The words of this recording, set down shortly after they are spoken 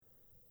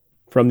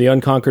From the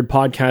Unconquered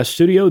Podcast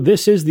studio,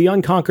 this is the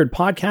Unconquered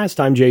Podcast.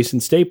 I'm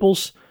Jason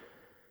Staples.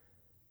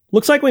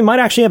 Looks like we might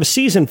actually have a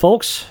season,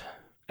 folks.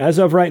 As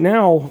of right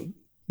now,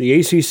 the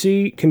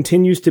ACC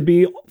continues to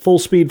be full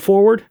speed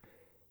forward,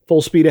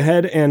 full speed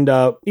ahead, and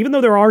even though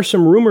there are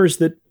some rumors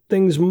that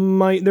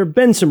there have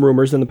been some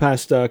rumors in the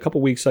past couple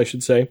weeks, I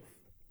should say,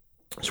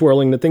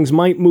 swirling that things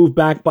might move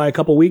back by a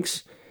couple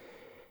weeks,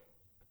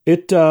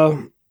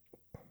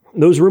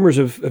 those rumors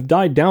have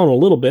died down a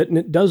little bit, and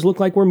it does look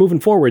like we're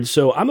moving forward.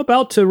 So I'm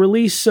about to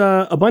release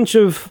a bunch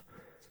of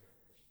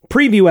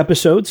preview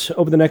episodes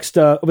over the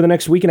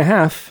next week and a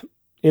half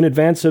in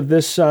advance of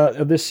this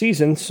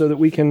season, so that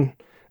we can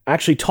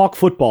actually talk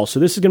football. So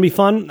this is going to be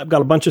fun. I've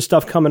got a bunch of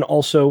stuff coming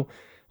also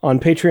on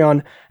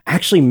Patreon.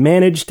 Actually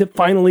managed to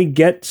finally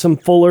get some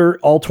fuller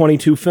all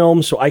 22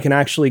 films, so I can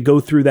actually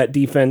go through that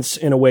defense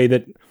in a way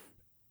that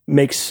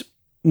makes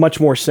much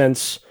more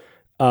sense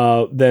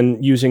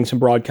than using some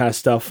broadcast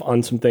stuff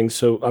on some things.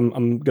 So I'm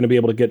going to be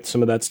able to get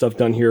some of that stuff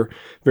done here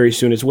very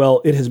soon as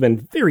well. It has been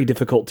very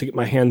difficult to get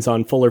my hands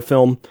on fuller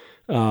film,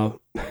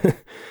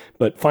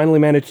 but finally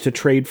managed to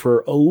trade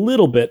for a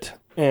little bit,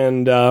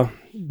 and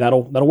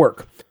that'll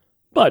work.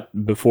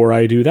 But before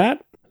I do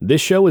that, this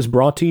show is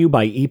brought to you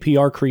by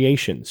EPR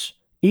Creations.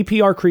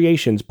 EPR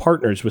Creations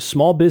partners with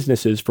small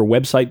businesses for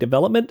website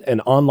development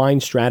and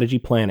online strategy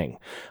planning.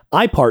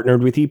 I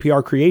partnered with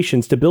EPR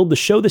Creations to build the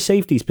Show the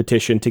Safeties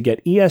petition to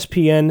get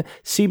ESPN,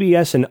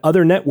 CBS, and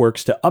other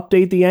networks to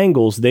update the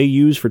angles they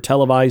use for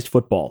televised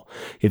football.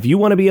 If you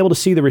want to be able to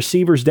see the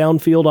receivers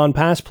downfield on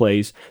pass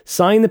plays,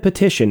 sign the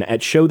petition at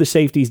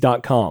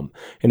showthesafeties.com.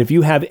 And if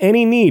you have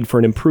any need for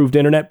an improved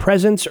internet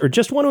presence or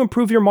just want to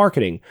improve your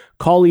marketing,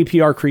 call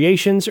EPR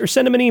Creations or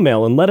send them an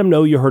email and let them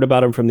know you heard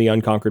about them from the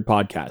Unconquered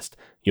Podcast.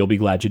 You'll be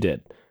glad you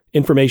did.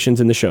 Information's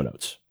in the show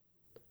notes.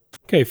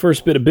 Okay,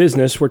 first bit of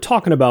business we're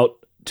talking about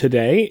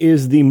today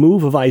is the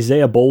move of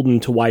Isaiah Bolden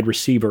to wide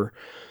receiver.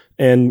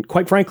 And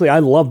quite frankly, I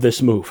love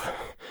this move.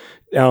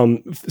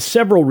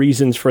 Several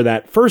reasons for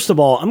that. First of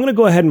all, I'm going to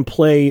go ahead and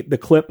play the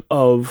clip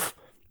of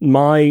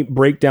my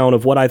breakdown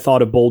of what I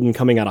thought of Bolden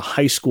coming out of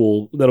high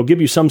school. That'll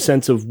give you some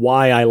sense of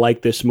why I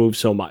like this move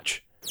so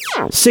much.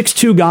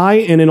 6'2" guy,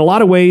 and in a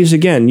lot of ways,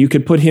 again, you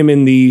could put him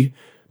in the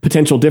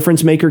potential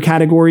difference maker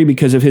category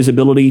because of his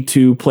ability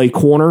to play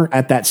corner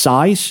at that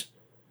size.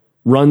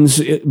 Runs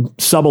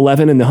sub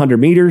 11 in the 100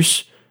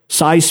 meters.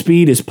 Size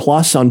speed is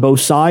plus on both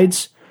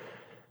sides.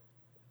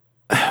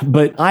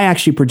 But I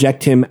actually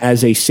project him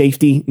as a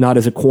safety, not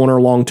as a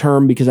corner long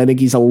term, because I think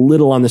he's a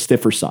little on the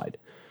stiffer side.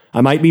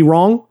 I might be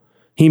wrong.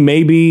 He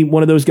may be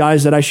one of those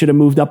guys that I should have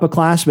moved up a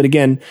class. But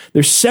again,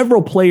 there's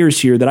several players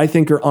here that I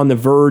think are on the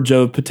verge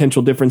of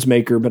potential difference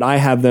maker, but I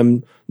have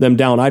them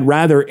down. I'd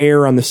rather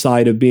err on the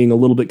side of being a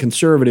little bit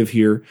conservative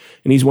here.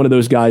 And he's one of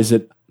those guys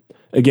that,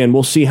 again,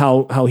 we'll see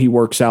how he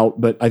works out,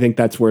 but I think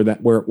that's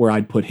where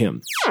I'd put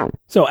him.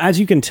 So as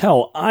you can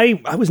tell, I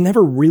was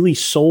never really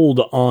sold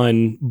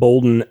on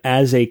Bolden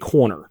as a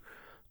corner.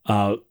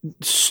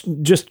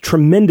 Just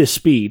tremendous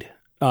speed.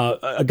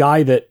 A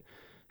guy that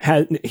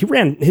he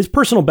ran his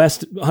personal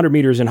best 100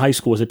 meters in high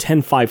school was a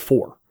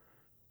 10.54,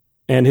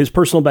 and his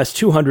personal best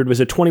 200 was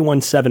a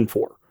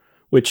 21.74,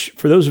 which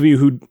for those of you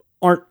who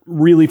aren't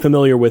really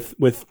familiar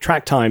with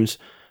track times,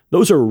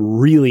 those are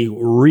really,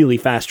 really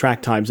fast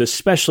track times,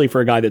 especially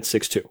for a guy that's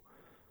 6'2".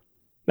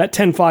 That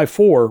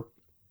 10.54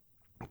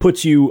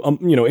 puts you,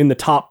 in the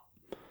top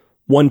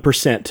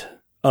 1%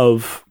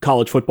 of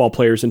college football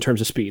players in terms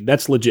of speed.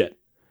 That's legit.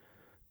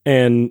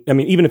 And I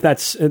mean, even if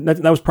that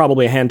was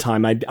probably a hand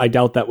time, I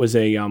doubt that was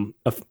a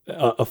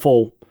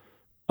full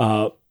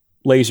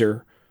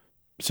laser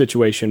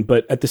situation.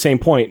 But at the same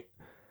point,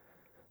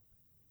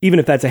 even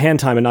if that's a hand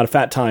time and not a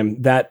fat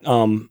time, that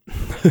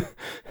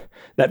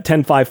that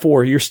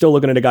 10.54, you're still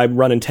looking at a guy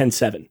running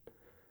 10.7.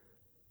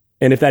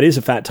 And if that is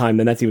a fat time,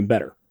 then that's even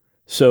better.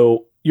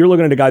 So you're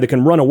looking at a guy that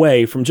can run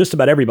away from just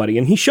about everybody.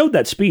 And he showed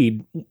that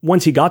speed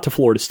once he got to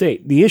Florida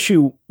State. The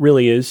issue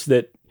really is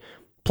that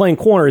playing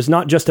corner is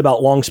not just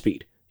about long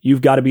speed.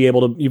 You've got to be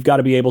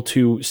able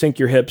to sink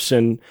your hips,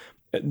 and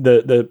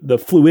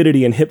the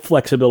fluidity and hip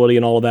flexibility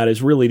and all of that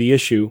is really the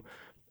issue.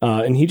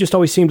 And he just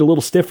always seemed a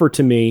little stiffer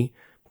to me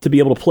to be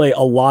able to play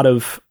a lot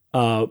of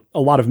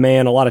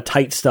man, a lot of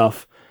tight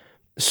stuff.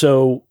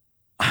 So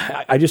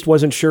I just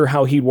wasn't sure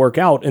how he'd work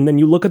out. And then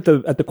you look at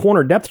the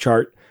corner depth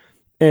chart,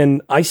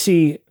 and I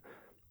see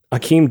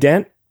Akeem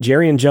Dent,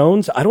 Jarrian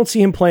Jones. I don't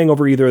see him playing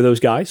over either of those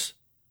guys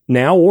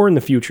now or in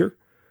the future.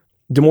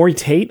 Demore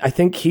Tate, I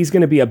think he's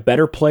going to be a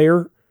better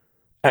player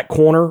at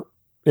corner,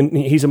 and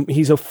he's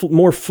a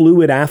more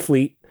fluid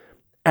athlete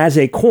as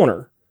a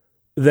corner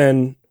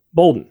than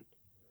Bolden.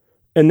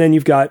 And then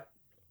you've got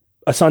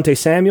Asante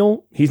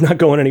Samuel. He's not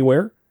going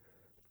anywhere.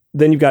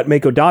 Then you've got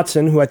Mako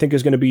Dotson, who I think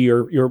is going to be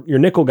your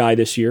nickel guy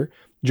this year.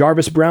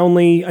 Jarvis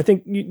Brownlee, I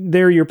think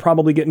there you're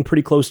probably getting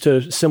pretty close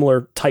to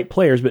similar type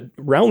players, but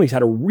Brownlee's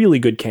had a really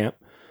good camp.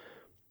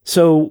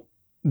 So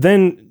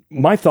then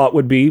my thought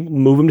would be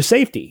move him to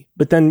safety.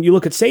 But then you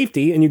look at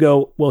safety and you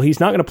go, well, he's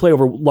not going to play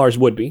over Lars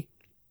Woodby.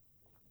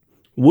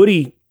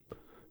 Woody,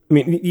 I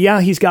mean, yeah,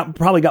 he's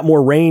probably got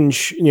more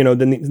range,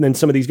 than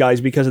some of these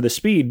guys because of the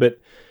speed, but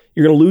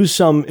you're going to lose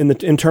some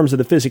in terms of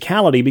the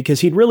physicality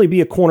because he'd really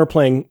be a corner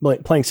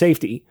playing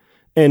safety,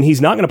 and he's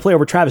not going to play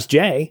over Travis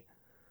Jay.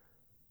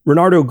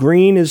 Renardo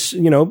Green is,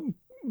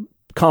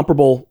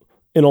 comparable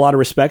in a lot of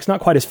respects,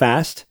 not quite as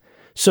fast.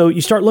 So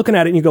you start looking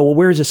at it and you go, well,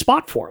 where's a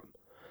spot for him?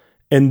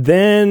 And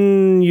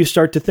then you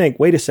start to think,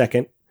 wait a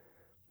second,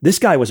 this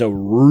guy was a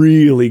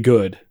really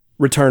good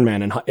return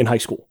man in high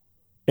school,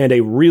 and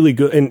a really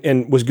good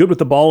and was good with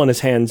the ball in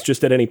his hands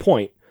just at any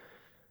point.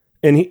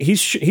 And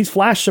he's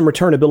flashed some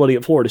return ability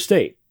at Florida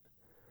State.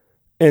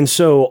 And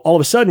so all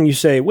of a sudden you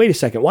say, wait a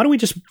second, why don't we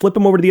just flip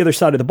him over to the other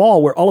side of the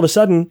ball where all of a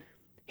sudden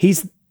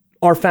he's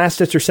our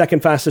fastest or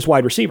second fastest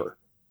wide receiver?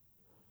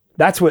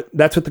 That's what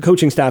the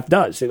coaching staff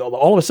does.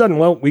 All of a sudden,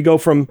 well, we go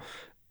from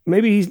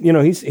maybe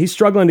he's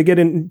struggling to get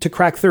in to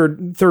crack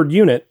third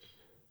unit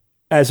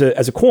as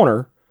a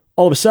corner.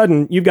 All of a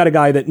sudden, you've got a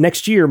guy that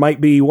next year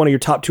might be one of your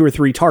top 2 or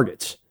 3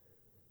 targets.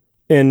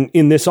 And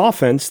in this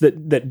offense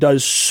that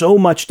does so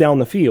much down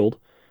the field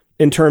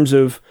in terms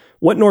of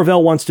what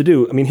Norvell wants to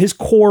do. I mean, his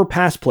core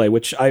pass play,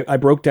 which I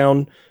broke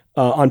down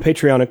on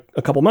Patreon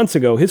a couple months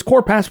ago, his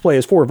core pass play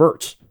is 4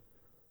 verts.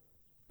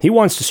 He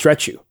wants to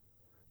stretch you.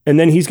 And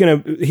then he's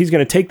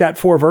gonna take that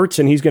 4 verts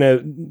and he's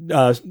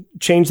gonna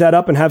change that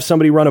up and have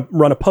somebody run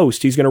a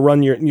post. He's gonna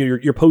run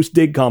your post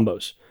dig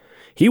combos.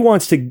 He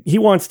wants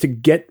to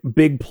get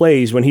big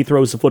plays when he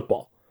throws the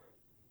football.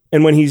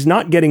 And when he's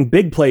not getting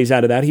big plays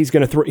out of that, he's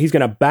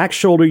gonna back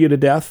shoulder you to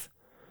death,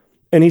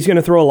 and he's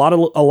gonna throw a lot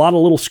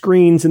of little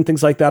screens and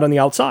things like that on the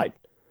outside.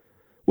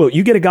 Well,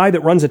 you get a guy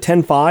that runs a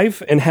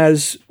 10-5 and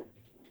has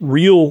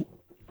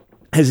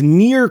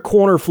near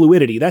corner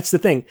fluidity. That's the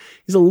thing.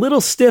 He's a little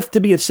stiff to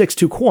be a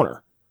 6'2"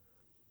 corner.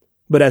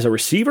 But as a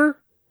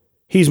receiver,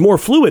 he's more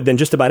fluid than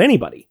just about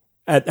anybody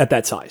at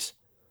that size.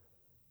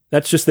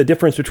 That's just the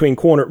difference between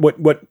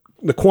what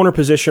the corner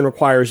position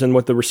requires and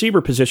what the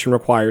receiver position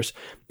requires.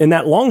 And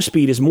that long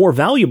speed is more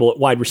valuable at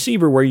wide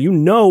receiver where you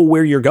know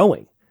where you're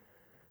going.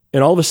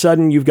 And all of a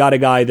sudden you've got a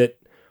guy that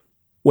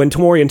when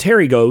Tamorrion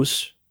Terry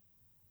goes,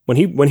 when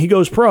he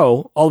goes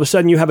pro, all of a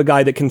sudden you have a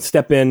guy that can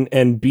step in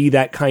and be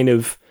that kind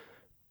of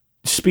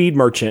speed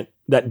merchant,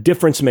 that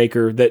difference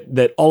maker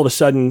that all of a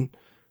sudden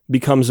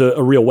becomes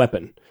a real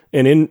weapon.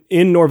 And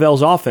in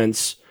Norvell's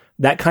offense,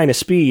 that kind of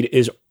speed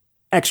is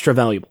extra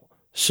valuable.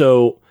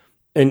 So,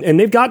 and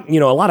they've got, a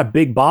lot of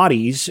big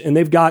bodies, and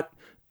they've got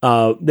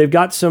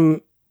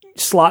some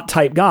slot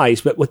type guys,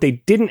 but what they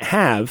didn't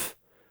have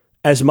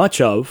as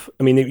much of,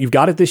 I mean, you've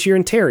got it this year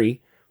in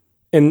Terry,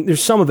 and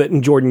there's some of it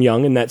in Jordan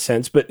Young in that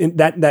sense, but in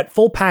that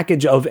full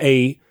package of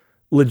a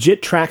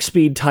legit track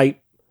speed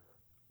type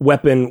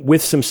weapon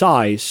with some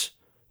size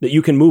that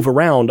you can move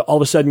around, all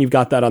of a sudden you've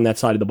got that on that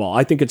side of the ball.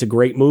 I think it's a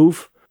great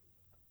move.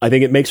 I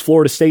think it makes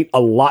Florida State a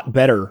lot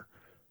better.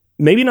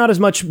 Maybe not as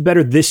much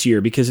better this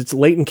year because it's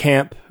late in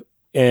camp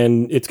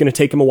and it's going to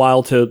take them a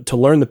while to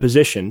learn the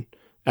position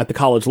at the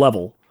college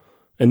level.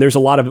 And there's a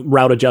lot of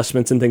route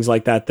adjustments and things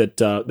like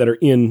that are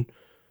in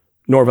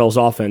Norvell's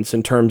offense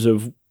in terms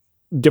of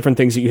different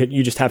things that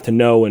you just have to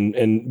know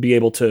and be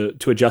able to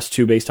adjust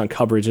to based on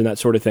coverage and that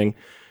sort of thing.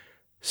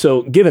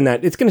 So given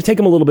that, it's going to take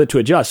him a little bit to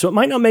adjust. So it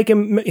might not make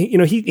him,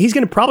 he's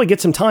going to probably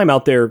get some time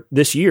out there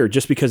this year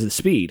just because of the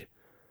speed.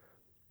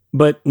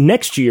 But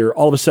next year,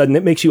 all of a sudden,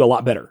 it makes you a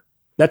lot better.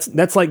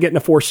 That's like getting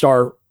a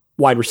 4-star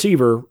wide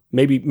receiver,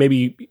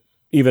 maybe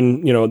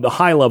even, the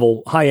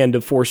high end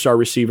of 4-star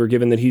receiver,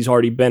 given that he's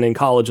already been in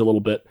college a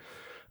little bit,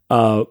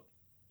 on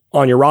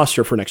your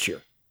roster for next year.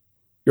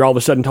 You're all of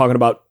a sudden talking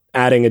about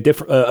adding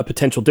a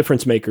potential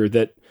difference maker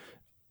that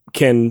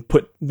can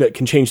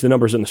change the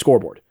numbers on the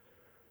scoreboard.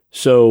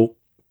 So,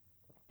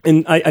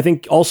 and I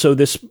think also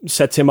this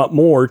sets him up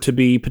more to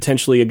be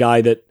potentially a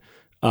guy that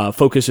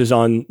focuses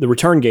on the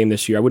return game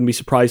this year. I wouldn't be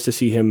surprised to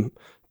see him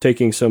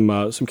taking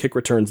some kick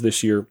returns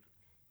this year.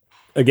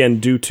 Again,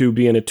 due to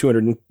being a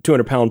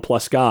 200 pound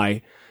plus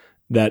guy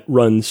that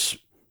runs,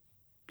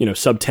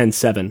 sub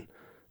 10.7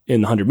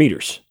 in the 100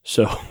 meters.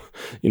 So,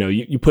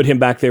 you put him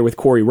back there with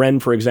Corey Wren,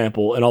 for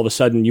example, and all of a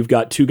sudden you've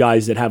got 2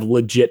 guys that have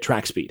legit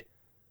track speed.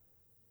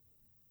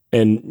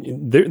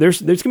 And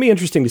there's going to be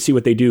interesting to see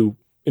what they do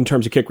in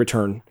terms of kick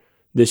return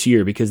this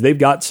year, because they've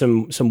got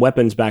some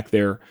weapons back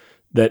there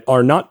that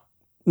are not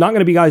going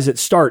to be guys that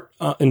start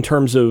in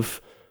terms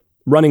of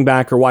running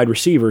back or wide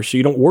receiver. So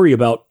you don't worry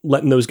about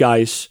letting those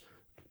guys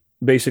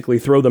basically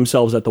throw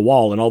themselves at the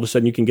wall, and all of a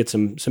sudden you can get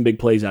some big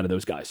plays out of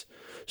those guys.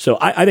 So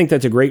I think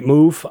that's a great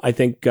move. I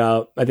think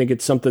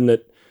it's something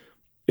that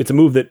it's a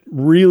move that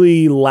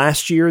really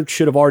last year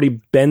should have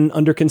already been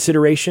under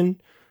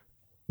consideration.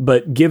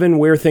 But given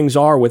where things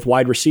are with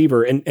wide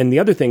receiver, and the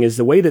other thing is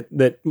the way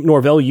that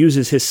Norvell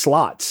uses his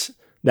slots,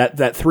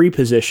 that 3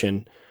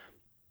 position,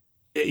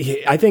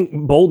 I think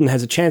Bolden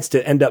has a chance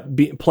to end up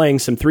playing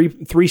some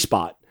three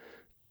spot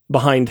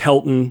behind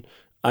Helton.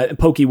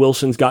 Pokey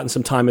Wilson's gotten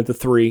some time at the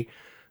 3.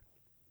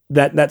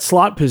 that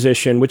slot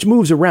position, which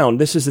moves around.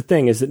 This is the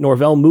thing, is that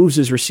Norvell moves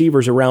his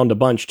receivers around a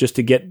bunch just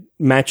to get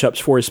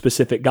matchups for his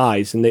specific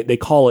guys. And they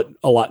call it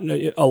a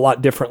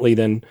lot differently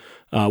than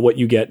what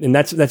you get. And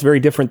that's very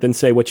different than,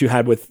 say, what you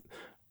had with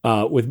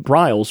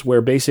Briles,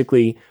 where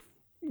basically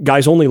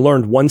guys only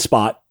learned one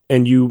spot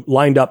and you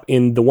lined up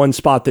in the one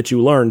spot that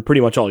you learned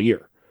pretty much all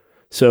year.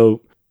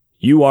 So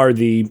you are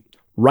the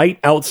right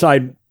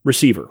outside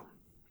receiver,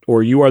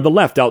 or you are the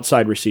left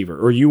outside receiver,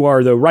 or you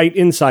are the right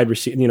inside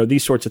receiver,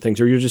 these sorts of things,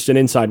 or you're just an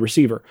inside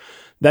receiver.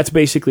 That's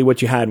basically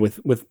what you had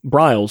with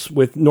Briles.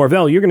 With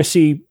Norvell, you're going to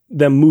see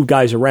them move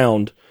guys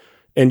around,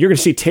 and you're going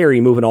to see Terry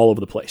moving all over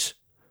the place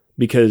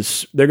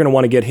because they're going to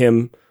want to get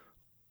him.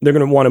 They're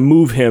going to want to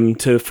move him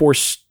to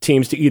force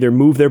teams to either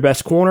move their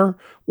best corner,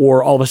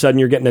 or all of a sudden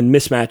you're getting a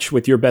mismatch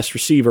with your best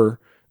receiver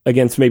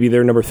against maybe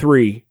their number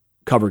 3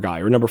 cover guy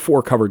or number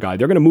 4 cover guy.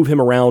 They're going to move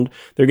him around.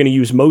 They're going to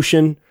use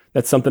motion.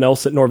 That's something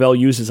else that Norvell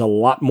uses a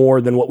lot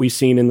more than what we've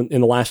seen in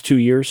the last 2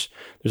 years.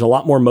 There's a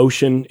lot more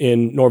motion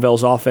in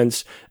Norvell's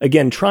offense.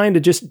 Again, trying to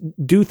just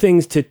do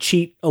things to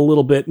cheat a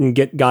little bit and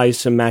get guys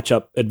some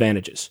matchup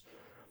advantages.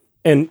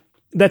 And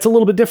that's a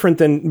little bit different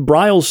than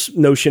Briles'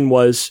 notion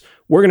was,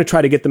 we're going to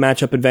try to get the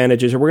matchup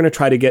advantages, or we're going to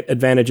try to get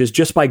advantages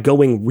just by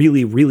going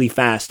really, really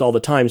fast all the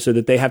time so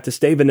that they have to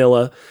stay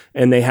vanilla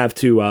and they have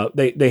to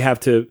they have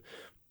to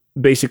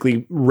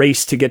basically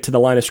race to get to the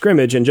line of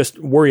scrimmage and just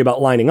worry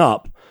about lining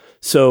up.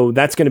 So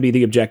that's going to be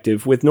the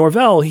objective. With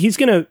Norvell, he's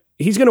going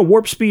to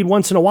warp speed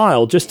once in a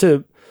while just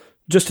to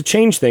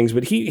change things,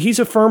 but he's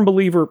a firm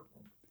believer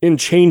in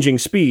changing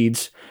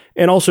speeds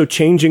and also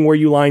changing where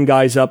you line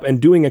guys up and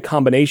doing a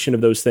combination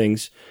of those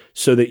things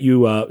so that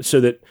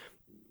so that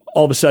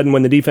all of a sudden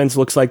when the defense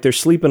looks like they're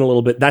sleeping a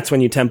little bit, that's when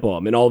you tempo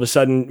them. And all of a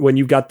sudden when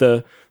you've got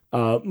the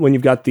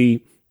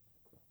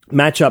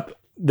matchup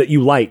that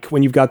you like,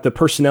 when you've got the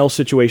personnel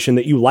situation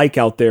that you like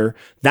out there,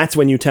 that's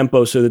when you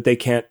tempo so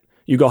that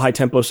you go high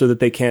tempo so that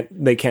they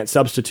can't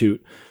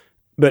substitute.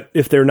 But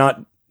if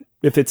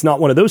it's not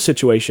one of those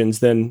situations,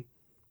 then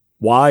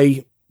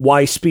why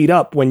speed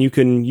up when you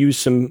can use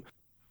some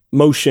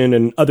motion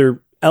and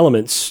other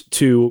elements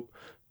to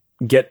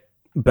get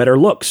better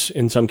looks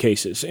in some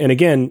cases? And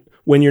again,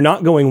 when you're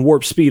not going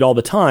warp speed all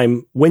the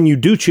time, when you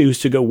do choose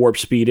to go warp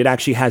speed, it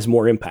actually has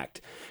more impact.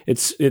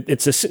 It's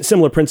a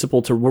similar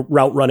principle to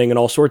route running and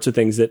all sorts of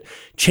things, that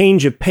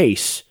change of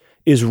pace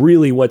is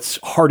really what's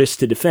hardest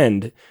to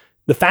defend.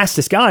 The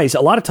fastest guys,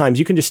 a lot of times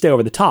you can just stay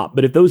over the top,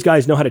 but if those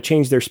guys know how to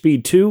change their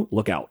speed too,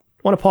 look out.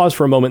 I want to pause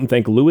for a moment and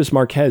thank Luis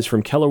Marquez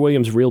from Keller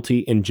Williams Realty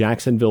in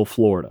Jacksonville,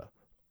 Florida.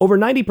 Over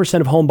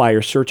 90% of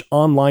homebuyers search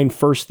online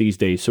first these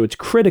days, so it's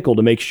critical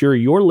to make sure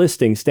your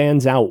listing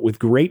stands out with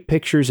great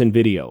pictures and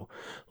video.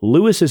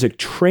 Luis is a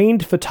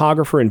trained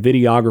photographer and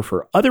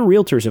videographer. Other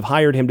realtors have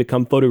hired him to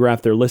come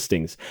photograph their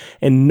listings,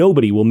 and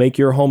nobody will make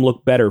your home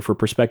look better for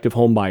prospective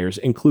homebuyers,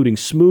 including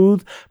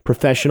smooth,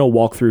 professional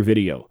walkthrough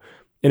video.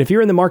 And if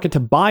you're in the market to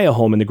buy a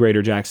home in the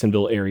greater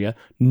Jacksonville area,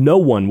 no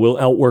one will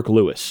outwork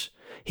Luis.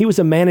 He was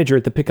a manager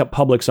at the Pickup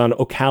Publix on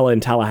Ocala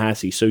and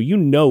Tallahassee, so you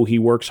know he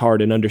works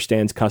hard and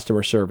understands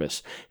customer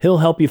service. He'll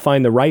help you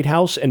find the right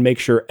house and make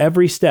sure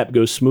every step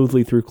goes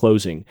smoothly through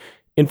closing.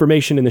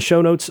 Information in the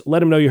show notes.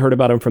 Let him know you heard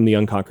about him from the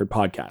Unconquered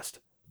podcast.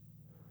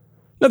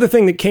 Another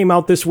thing that came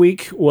out this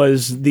week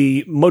was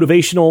the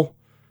motivational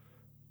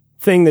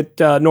thing that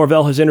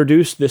Norvell has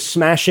introduced, the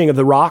smashing of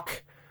the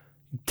rock.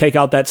 Take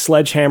out that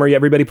sledgehammer,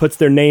 everybody puts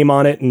their name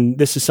on it, and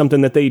this is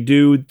something that they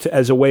do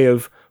as a way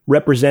of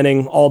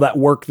representing all that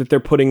work that they're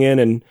putting in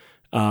and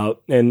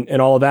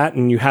all of that.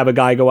 And you have a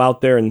guy go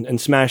out there and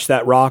smash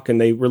that rock,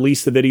 and they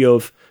released the video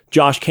of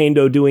Josh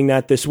Kando doing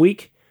that this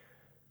week.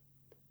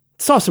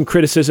 Saw some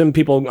criticism,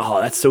 people,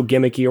 that's so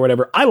gimmicky or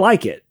whatever. I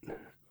like it,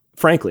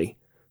 frankly.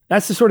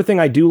 That's the sort of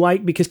thing I do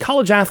like, because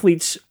college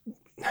athletes,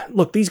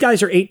 look, these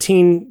guys are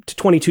 18 to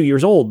 22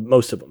 years old,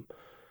 most of them.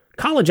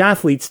 College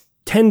athletes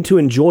tend to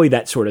enjoy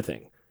that sort of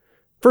thing.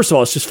 First of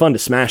all, it's just fun to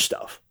smash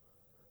stuff.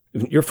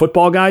 You're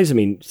football guys,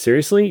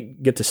 seriously,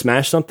 get to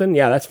smash something?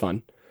 Yeah, that's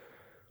fun.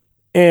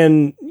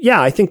 And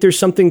yeah, I think there's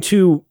something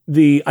to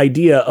the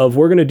idea of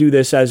we're going to do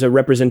this as a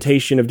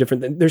representation of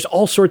different. There's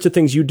all sorts of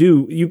things you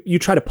do. You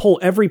try to pull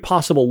every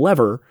possible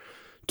lever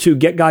to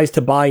get guys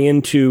to buy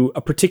into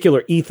a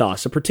particular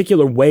ethos, a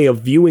particular way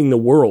of viewing the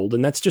world.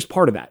 And that's just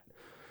part of that.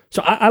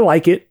 So I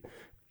like it.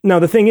 Now,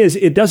 the thing is,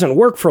 it doesn't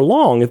work for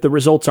long if the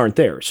results aren't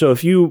there. So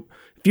if you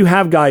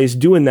have guys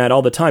doing that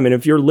all the time, and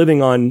if you're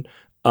living on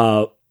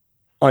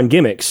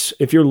gimmicks,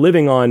 if you're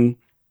living on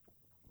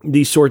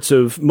these sorts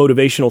of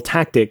motivational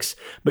tactics,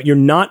 but you're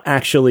not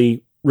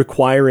actually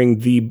requiring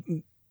the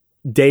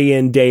day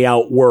in, day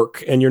out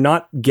work, and you're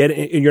not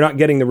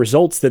getting the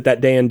results that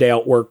day in, day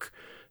out work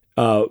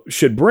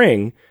should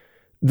bring,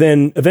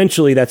 then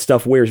eventually that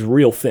stuff wears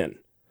real thin.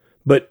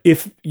 But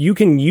if you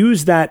can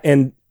use that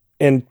and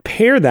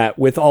pair that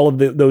with all of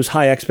those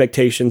high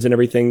expectations and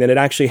everything, then it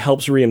actually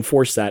helps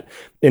reinforce that.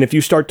 And if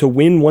you start to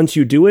win once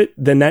you do it,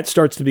 then that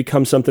starts to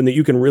become something that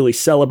you can really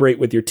celebrate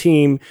with your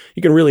team.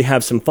 You can really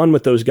have some fun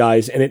with those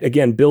guys. And it,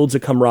 again, builds a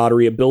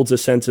camaraderie. It builds a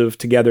sense of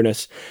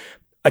togetherness.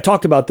 I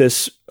talked about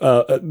this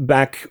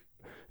back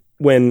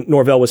when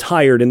Norvell was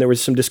hired, and there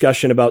was some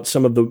discussion about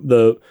some of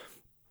the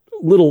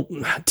little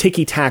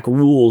ticky-tack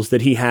rules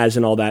that he has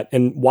and all that,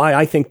 and why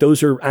I think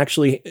those are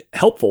actually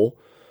helpful.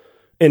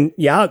 And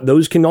yeah,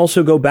 those can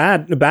also go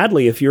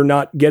badly if you're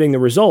not getting the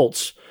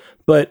results.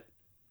 But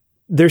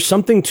there's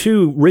something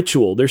to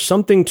ritual. There's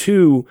something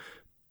to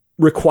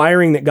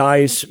requiring that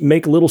guys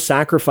make little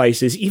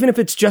sacrifices, even if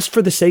it's just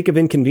for the sake of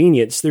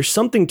inconvenience. There's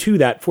something to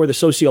that for the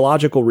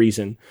sociological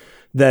reason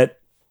that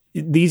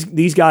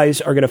these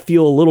guys are going to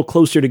feel a little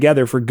closer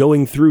together for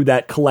going through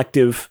that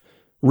collective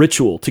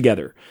ritual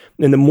together.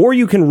 And the more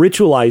you can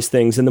ritualize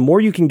things and the more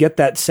you can get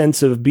that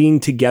sense of being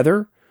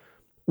together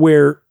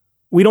where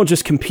we don't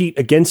just compete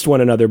against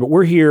one another, but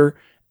we're here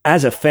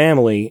as a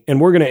family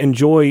and we're going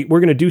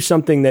to do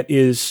something that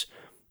is,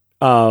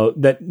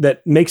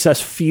 that makes us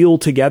feel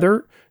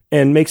together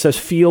and makes us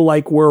feel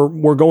like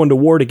we're going to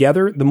war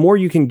together. The more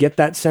you can get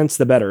that sense,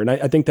 the better. And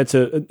I think that's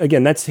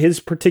that's his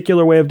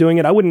particular way of doing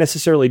it. I wouldn't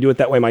necessarily do it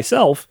that way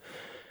myself,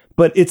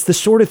 but it's the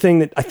sort of thing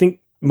that I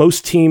think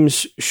most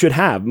teams should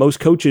have. Most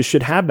coaches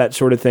should have that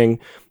sort of thing.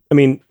 I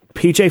mean,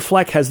 PJ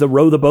Fleck has the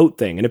row the boat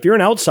thing. And if you're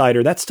an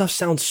outsider, that stuff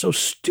sounds so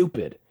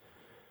stupid.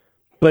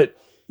 But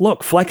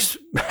look, Fleck's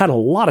had a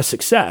lot of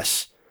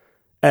success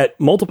at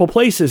multiple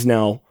places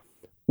now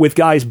with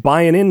guys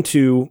buying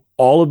into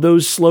all of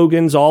those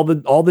slogans, all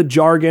the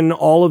jargon,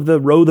 all of the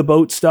row the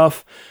boat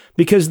stuff,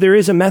 because there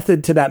is a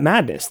method to that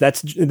madness.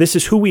 This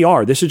is who we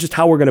are. This is just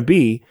how we're going to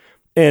be.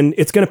 And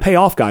it's going to pay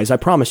off, guys. I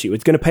promise you,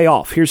 it's going to pay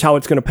off. Here's how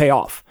it's going to pay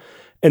off.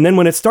 And then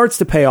when it starts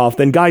to pay off,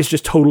 then guys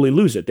just totally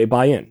lose it. They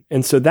buy in.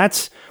 And so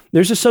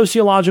there's a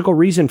sociological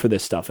reason for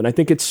this stuff. And I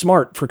think it's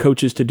smart for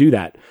coaches to do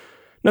that.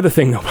 Another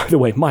thing, though, by the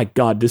way, my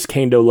God, does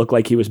Kaindoh look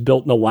like he was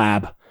built in a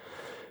lab?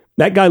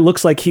 That guy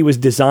looks like he was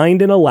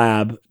designed in a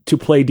lab to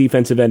play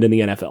defensive end in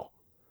the NFL.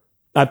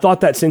 I've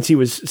thought that since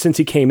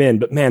he came in,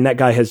 but man, that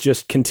guy has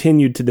just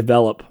continued to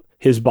develop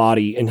his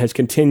body and has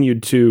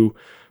continued to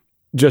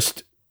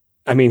just,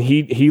 I mean,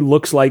 he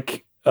looks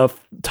like a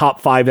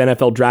top 5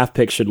 NFL draft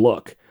pick should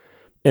look.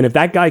 And if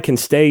that guy can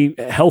stay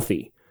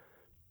healthy,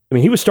 I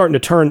mean, he was starting to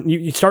turn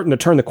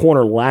the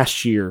corner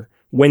last year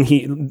when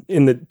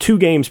in the 2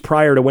 games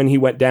prior to when he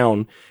went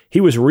down, he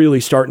was really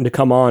starting to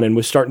come on and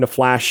was starting to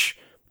flash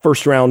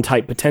first round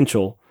type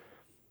potential.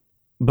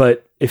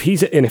 But if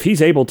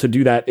he's able to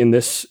do that in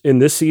this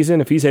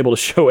season, if he's able to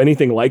show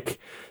anything like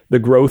the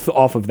growth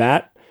off of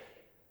that,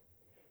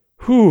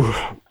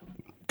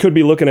 could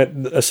be looking at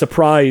a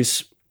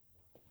surprise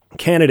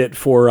candidate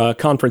for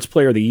Conference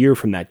Player of the Year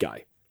from that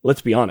guy.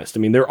 Let's be honest. I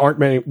mean, there aren't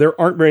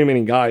very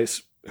many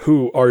guys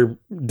who are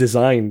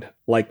designed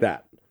like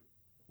that,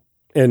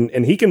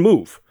 and he can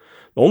move.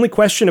 The only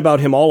question about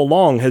him all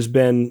along has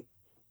been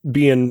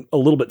being a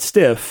little bit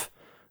stiff,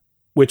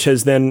 which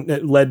has then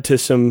led to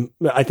some,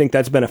 I think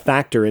that's been a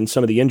factor in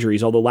some of the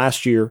injuries. Although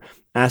last year,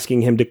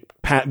 asking him to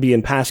be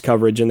in pass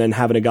coverage and then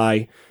having a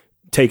guy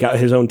take out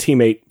his own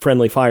teammate,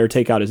 Friendly Fire,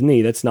 take out his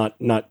knee, that's not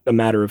a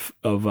matter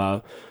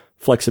of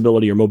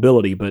flexibility or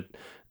mobility, but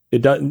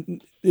it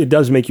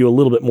does make you a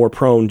little bit more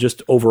prone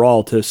just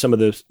overall to some of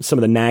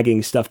the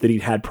nagging stuff that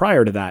he'd had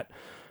prior to that.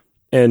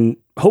 And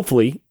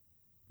hopefully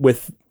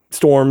with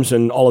storms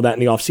and all of that in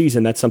the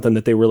offseason, that's something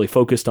that they really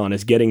focused on,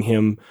 is getting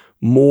him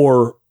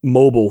more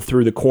mobile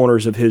through the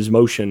corners of his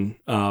motion,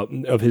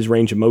 of his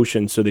range of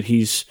motion, so that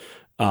he's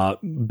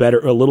better,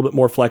 a little bit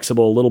more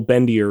flexible, a little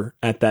bendier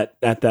at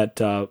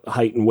that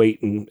height and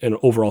weight and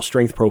overall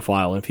strength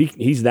profile. And if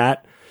he's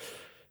that,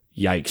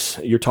 yikes,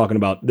 you're talking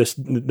about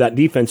that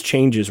defense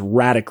changes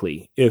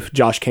radically if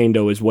Josh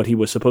Kaindoh is what he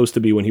was supposed to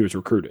be when he was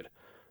recruited,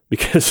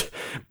 because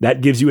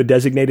that gives you a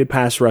designated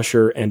pass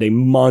rusher and a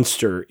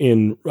monster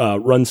in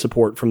run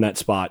support from that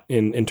spot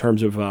in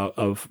terms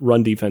of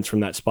run defense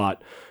from that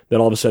spot that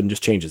all of a sudden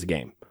just changes the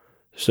game.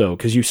 So,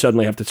 because you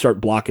suddenly have to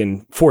start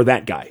blocking for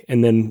that guy,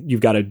 and then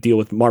you've got to deal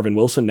with Marvin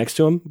Wilson next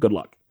to him. Good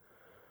luck.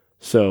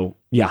 So,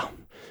 yeah.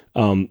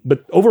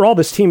 But overall,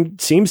 this team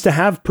seems to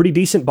have pretty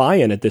decent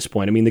buy-in at this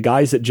point. I mean, the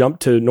guys that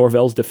jumped to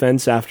Norvell's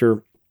defense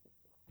after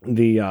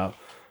the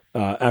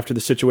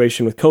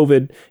situation with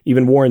COVID,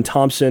 even Warren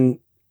Thompson,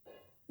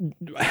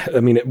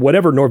 I mean,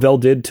 whatever Norvell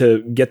did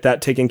to get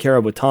that taken care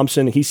of with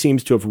Thompson, he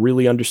seems to have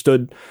really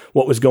understood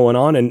what was going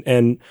on,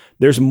 and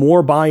there's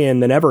more buy-in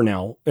than ever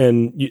now.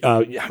 And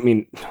I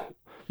mean,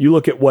 you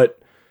look at what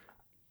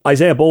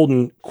Isaiah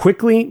Bolden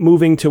quickly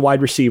moving to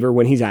wide receiver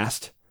when he's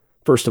asked.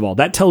 First of all,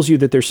 that tells you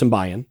that there's some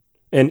buy-in,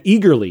 and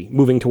eagerly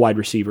moving to wide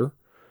receiver.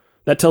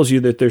 That tells you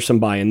that there's some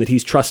buy-in, that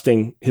he's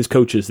trusting his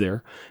coaches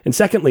there. And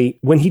secondly,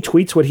 when he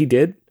tweets what he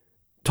did,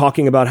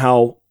 talking about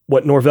how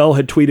what Norvell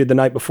had tweeted the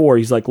night before,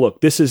 he's like, look,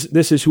 this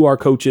is who our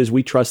coach is.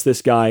 We trust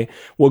this guy.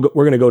 We're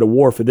going to go to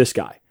war for this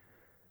guy.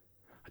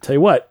 I tell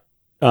you what,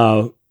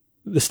 the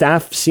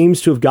staff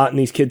seems to have gotten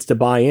these kids to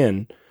buy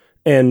in.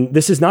 And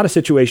this is not a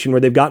situation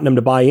where they've gotten them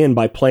to buy in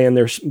by playing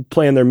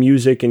their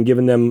music and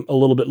giving them a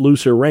little bit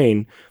looser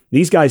rein.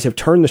 These guys have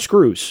turned the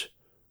screws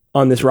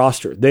on this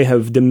roster. They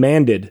have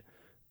demanded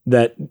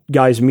that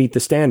guys meet the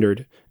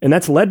standard. And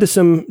that's led to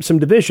some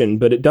division,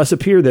 but it does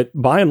appear that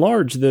by and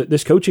large,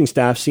 this coaching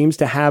staff seems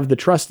to have the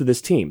trust of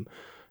this team.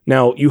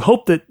 Now, you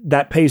hope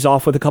that pays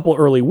off with a couple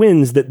early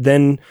wins, that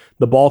then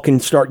the ball can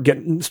start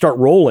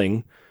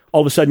rolling.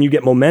 All of a sudden you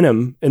get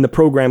momentum and the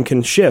program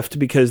can shift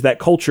because that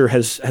culture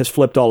has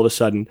flipped all of a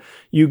sudden.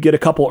 You get a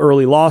couple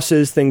early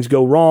losses, things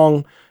go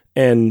wrong,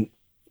 and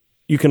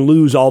you can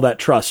lose all that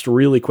trust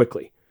really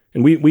quickly.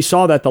 And we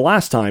saw that the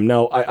last time.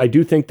 Now, I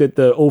do think that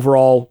the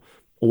overall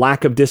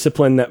lack of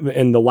discipline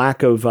and the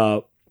lack of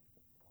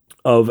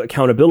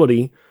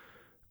accountability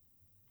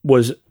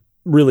was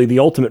really the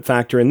ultimate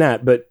factor in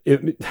that. But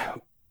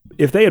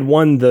if they had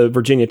won the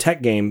Virginia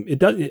Tech game,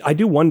 I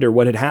do wonder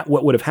what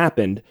would have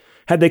happened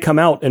had they come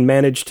out and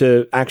managed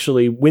to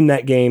actually win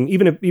that game.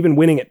 Even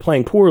winning it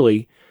playing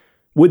poorly,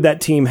 would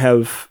that team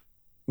have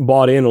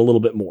bought in a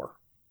little bit more?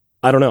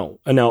 I don't know.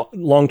 And now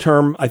long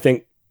term, I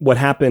think what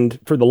happened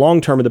for the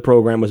long term of the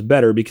program was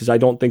better, because I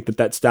don't think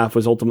that staff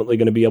was ultimately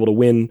going to be able to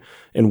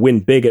win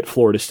big at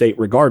Florida State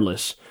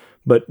regardless.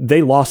 But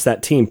they lost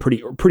that team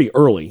pretty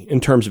early in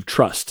terms of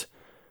trust,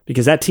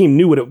 because that team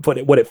knew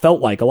what it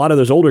felt like. A lot of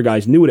those older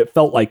guys knew what it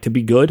felt like to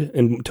be good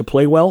and to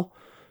play well.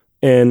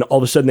 And all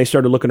of a sudden they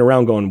started looking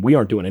around going, we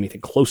aren't doing anything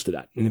close to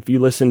that. And if you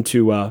listen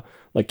to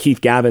like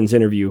Keith Gavin's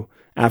interview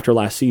after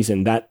last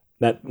season, that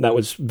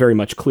was very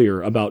much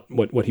clear about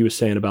what he was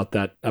saying about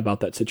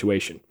that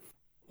situation.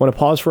 I want to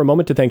pause for a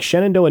moment to thank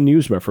Shenandoah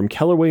Newsma from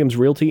Keller Williams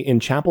Realty in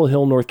Chapel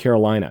Hill, North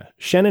Carolina.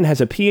 Shannon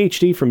has a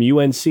PhD from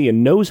UNC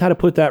and knows how to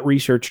put that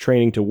research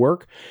training to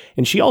work.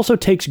 And she also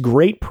takes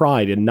great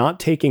pride in not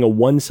taking a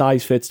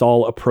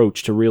one-size-fits-all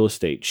approach to real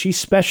estate. She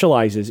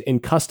specializes in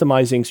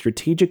customizing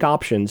strategic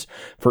options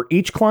for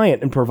each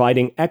client and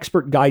providing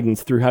expert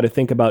guidance through how to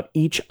think about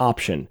each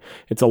option.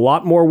 It's a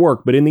lot more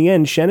work, but in the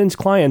end, Shannon's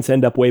clients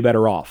end up way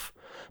better off.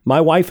 My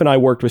wife and I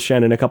worked with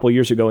Shannon a couple of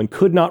years ago and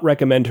could not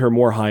recommend her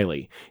more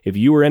highly. If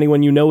you or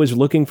anyone you know is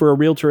looking for a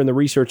realtor in the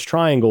Research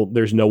Triangle,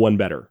 there's no one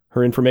better.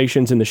 Her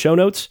information's in the show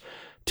notes.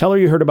 Tell her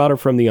you heard about her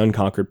from the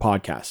Unconquered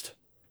podcast.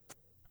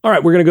 All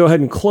right, we're going to go ahead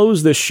and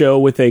close this show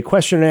with a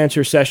question and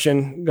answer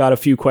session. Got a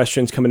few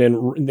questions coming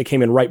in. They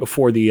came in right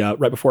before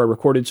I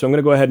recorded, so I'm going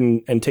to go ahead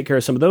and take care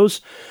of some of those.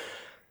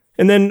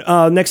 And then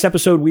next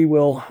episode, we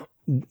will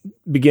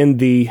begin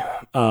the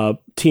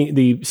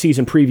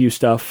season preview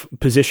stuff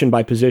position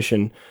by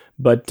position,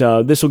 but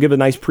this will give a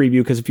nice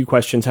preview because a few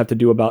questions have to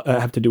do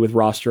with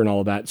roster and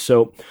all of that.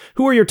 So,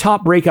 who are your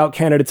top breakout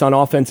candidates on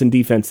offense and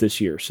defense this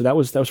year? So that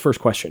was first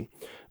question.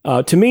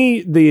 To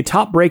me, the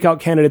top breakout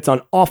candidates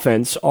on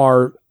offense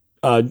are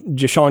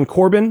Jashaun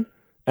Corbin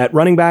at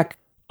running back,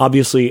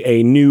 obviously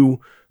a new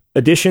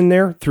addition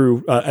there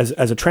through as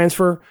a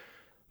transfer.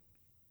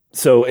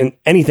 So, and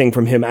anything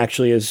from him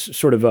actually is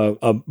sort of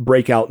a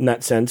breakout in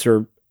that sense,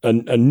 or a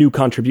new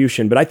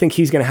contribution. But I think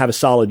he's going to have a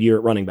solid year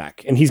at running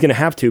back, and he's going to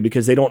have to,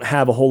 because they don't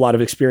have a whole lot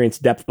of experience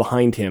depth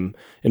behind him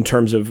in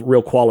terms of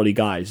real quality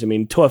guys. I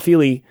mean,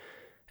 Toafili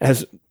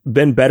has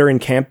been better in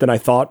camp than I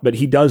thought, but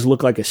he does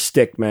look like a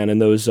stick, man, in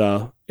those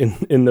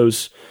in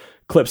those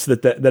clips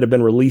that have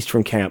been released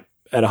from camp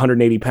at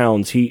 180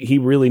 pounds. He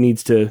really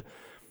needs to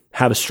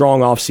have a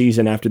strong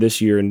offseason after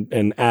this year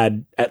and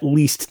add at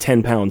least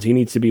 10 pounds. He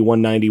needs to be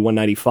 190,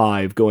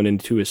 195 going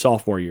into his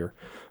sophomore year.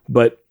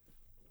 But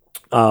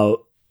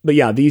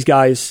yeah, these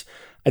guys,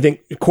 I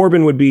think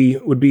Corbin would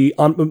be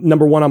on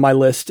number one on my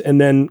list. And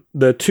then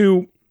the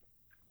two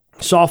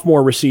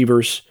sophomore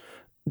receivers,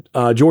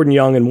 Jordan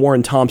Young and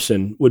Warren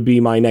Thompson, would be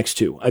my next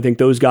two. I think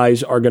those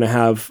guys are going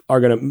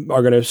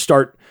to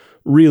start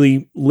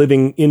really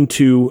living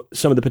into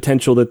some of the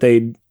potential that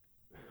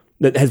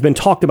has been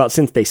talked about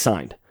since they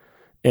signed.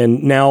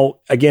 And now,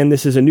 again,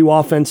 this is a new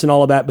offense and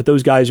all of that, but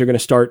those guys are going to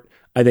start,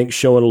 I think,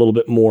 showing a little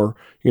bit more.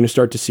 You're going to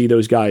start to see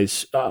those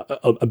guys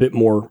a bit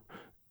more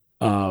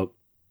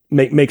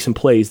make some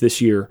plays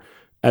this year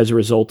as a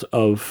result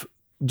of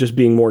just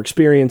being more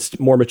experienced,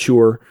 more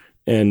mature,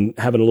 and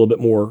having a little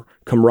bit more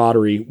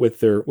camaraderie with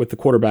the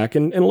quarterback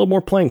and a little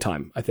more playing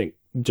time, I think,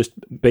 just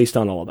based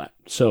on all of that.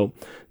 So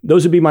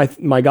those would be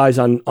my guys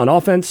on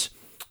offense.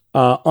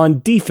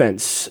 On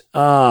defense,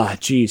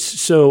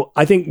 so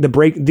I think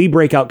the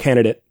breakout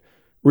candidate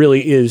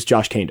really is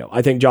Josh Kando.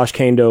 I think Josh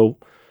Kando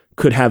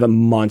could have a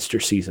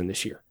monster season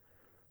this year.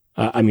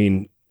 I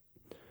mean,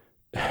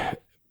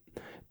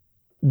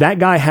 that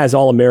guy has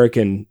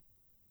All-American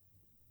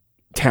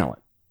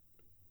talent.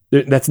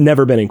 That's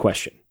never been in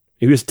question.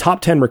 He was top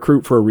 10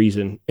 recruit for a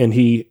reason, and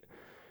he's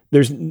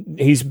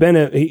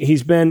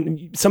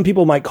been some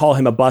people might call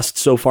him a bust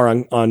so far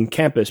on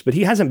campus, but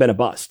he hasn't been a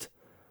bust.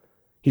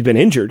 He's been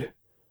injured.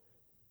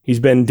 He's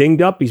been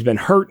dinged up. He's been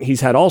hurt. He's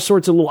had all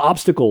sorts of little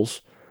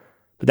obstacles.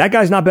 But that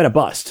guy's not been a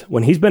bust.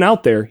 When he's been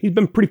out there, he's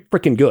been pretty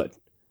freaking good.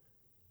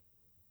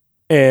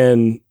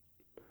 And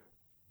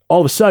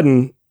all of a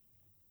sudden,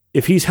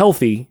 if he's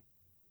healthy,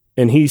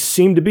 and he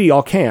seemed to be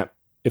all camp,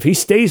 if he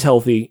stays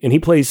healthy and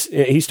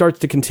he starts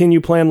to continue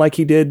playing like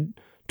he did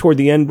toward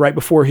the end right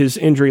before his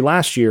injury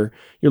last year,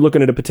 you're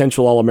looking at a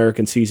potential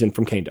All-American season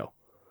from Kando.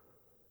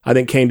 I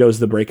think Kando's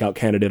the breakout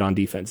candidate on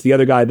defense. The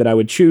other guy that I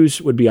would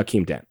choose would be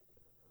Akeem Dent.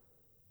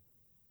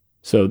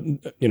 So,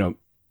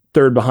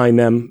 third behind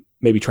them,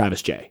 maybe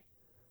Travis Jay.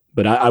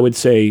 But I would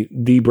say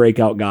the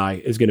breakout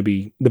guy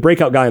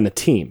on the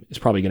team is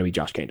probably going to be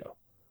Josh Kando.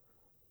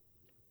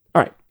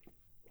 All right.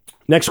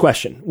 Next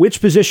question.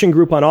 Which position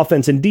group on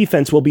offense and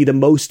defense will be the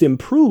most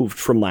improved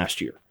from last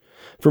year?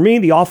 For me,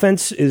 the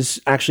offense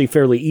is actually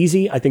fairly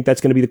easy. I think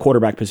that's going to be the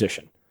quarterback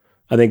position.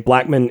 I think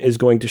Blackman is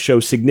going to show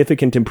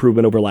significant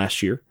improvement over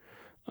last year.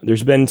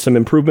 There's been some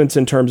improvements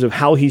in terms of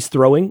how he's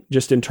throwing,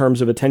 just in terms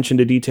of attention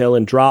to detail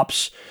and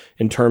drops,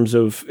 in terms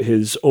of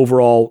his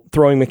overall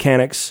throwing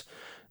mechanics,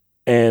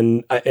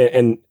 and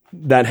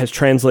that has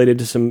translated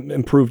to some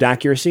improved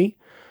accuracy.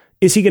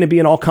 Is he going to be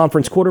an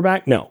all-conference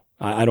quarterback? No,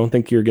 I don't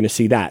think you're going to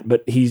see that,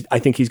 but I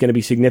think he's going to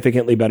be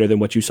significantly better than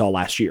what you saw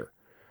last year.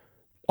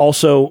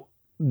 Also,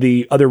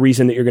 the other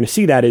reason that you're going to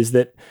see that is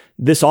that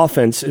this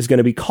offense is going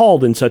to be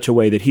called in such a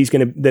way that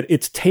that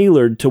it's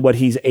tailored to what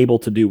he's able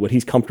to do, what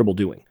he's comfortable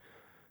doing.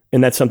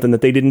 And that's something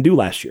that they didn't do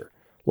last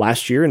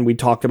year. And we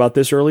talked about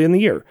this early in the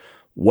year,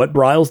 what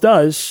Briles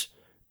does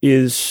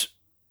is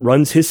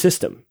runs his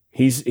system.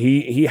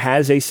 He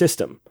has a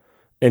system,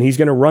 and he's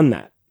going to run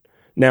that.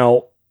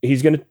 Now,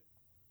 he's going to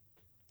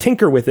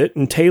tinker with it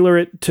and tailor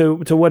it to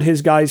what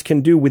his guys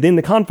can do within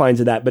the confines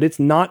of that, but it's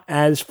not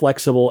as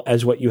flexible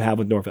as what you have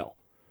with Norvell.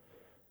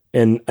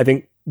 And I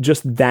think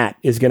just that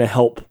is going to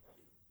help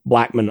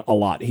Blackman a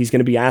lot. He's going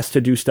to be asked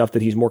to do stuff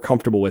that he's more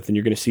comfortable with, and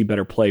you're going to see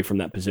better play from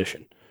that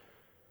position.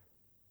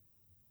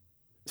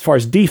 As far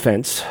as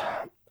defense,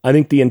 I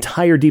think the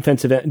entire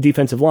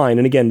defensive line,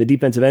 and again, the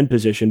defensive end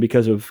position,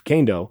 because of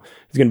Kando,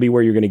 is going to be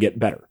where you're going to get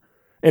better.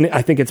 And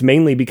I think it's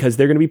mainly because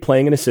they're going to be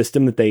playing in a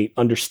system that they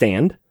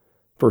understand,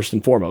 first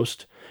and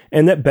foremost,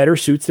 and that better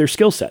suits their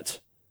skill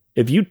sets.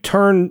 If you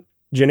turn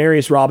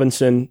Janarius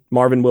Robinson,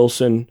 Marvin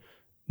Wilson,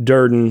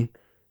 Durden,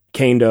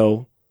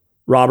 Kando,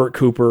 Robert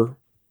Cooper,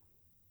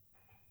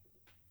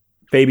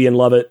 Fabian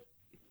Lovett,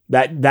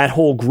 that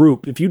whole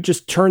group, if you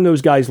just turn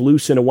those guys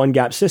loose in a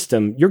one-gap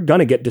system, you're going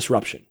to get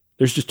disruption.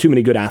 There's just too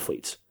many good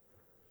athletes.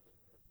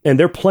 And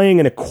they're playing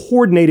in a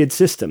coordinated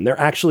system. They're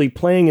actually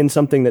playing in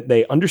something that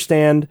they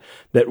understand,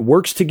 that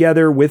works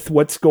together with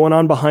what's going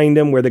on behind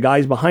them, where the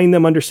guys behind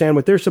them understand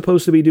what they're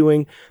supposed to be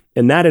doing.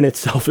 And that in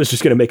itself is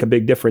just going to make a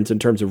big difference in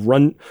terms of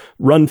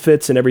run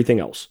fits and everything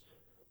else.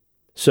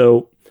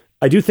 So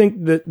I do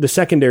think that the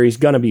secondary is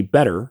going to be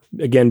better,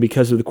 again,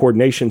 because of the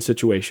coordination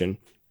situation.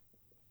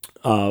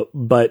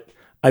 But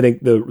I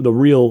think the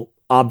real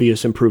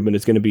obvious improvement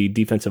is going to be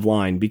defensive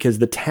line, because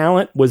the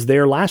talent was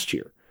there last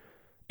year.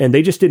 And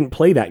they just didn't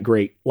play that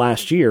great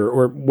last year,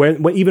 or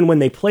even when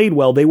they played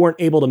well, they weren't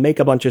able to make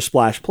a bunch of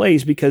splash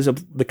plays because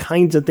of the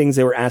kinds of things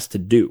they were asked to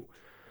do.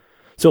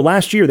 So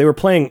last year, they were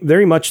playing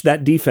very much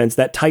that defense,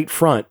 that tight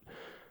front.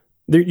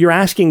 You're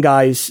asking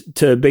guys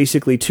to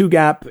basically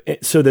two-gap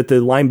so that the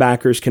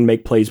linebackers can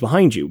make plays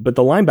behind you, but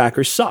the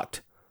linebackers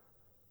sucked.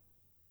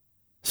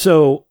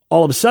 So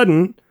all of a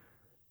sudden,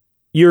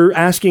 you're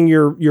asking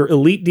your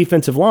elite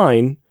defensive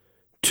line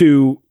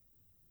to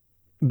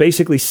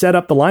basically set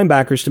up the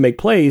linebackers to make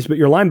plays, but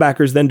your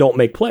linebackers then don't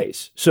make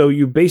plays. So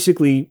you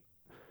basically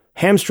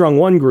hamstrung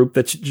one group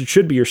that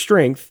should be your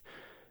strength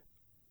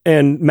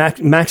and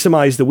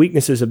maximize the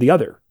weaknesses of the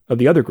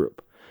other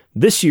group.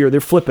 This year, they're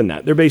flipping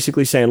that. They're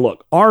basically saying,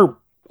 look, our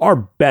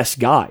best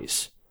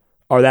guys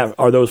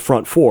are those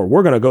front four.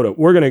 We're going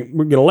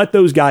to let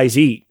those guys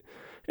eat,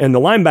 and the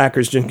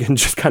linebackers can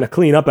just kind of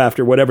clean up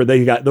after whatever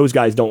they got. Those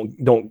guys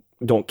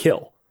don't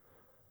kill.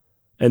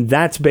 And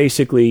that's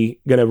basically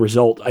going to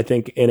result, I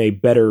think, in a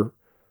better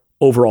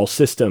overall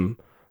system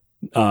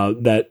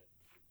that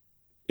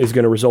is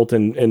going to result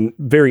in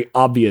very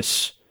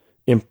obvious.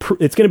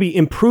 It's going to be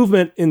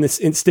improvement in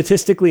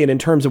statistically and in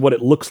terms of what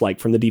it looks like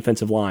from the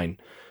defensive line.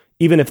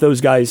 Even if those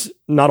guys,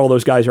 not all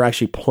those guys are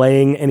actually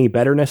playing any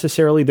better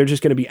necessarily, they're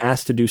just going to be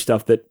asked to do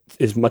stuff that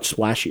is much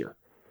splashier.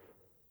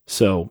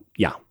 So,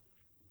 yeah.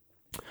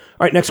 All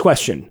right, next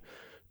question.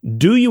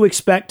 Do you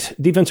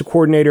expect defensive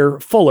coordinator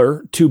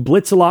Fuller to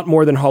blitz a lot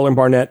more than Harlan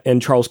Barnett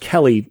and Charles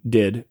Kelly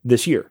did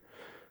this year?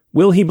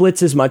 Will he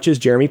blitz as much as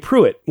Jeremy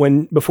Pruitt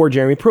before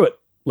Jeremy Pruitt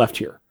left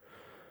here?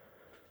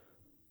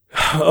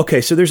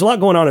 Okay, so there's a lot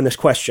going on in this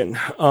question.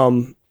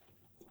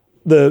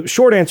 The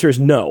short answer is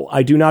no.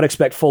 I do not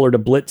expect Fuller to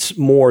blitz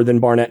more than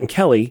Barnett and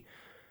Kelly,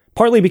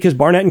 partly because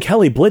Barnett and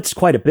Kelly blitzed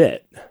quite a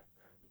bit.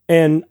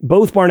 And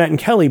both Barnett and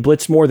Kelly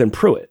blitzed more than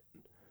Pruitt.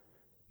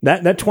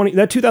 That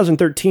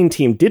 2013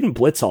 team didn't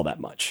blitz all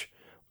that much.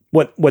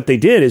 What they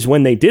did is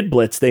when they did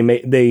blitz,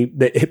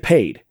 it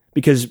paid,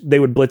 because they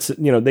would blitz.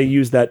 They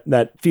used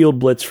that field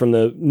blitz from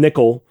the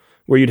nickel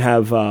where you'd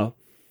have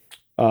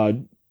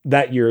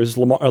that year's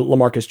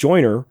Lamarcus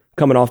Joyner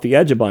coming off the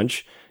edge a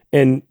bunch,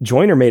 and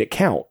Joyner made it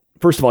count.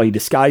 First of all, he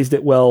disguised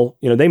it well.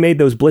 They made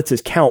those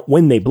blitzes count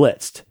when they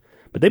blitzed,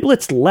 but they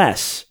blitzed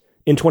less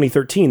in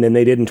 2013 than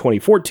they did in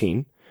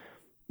 2014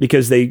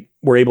 because they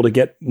were able to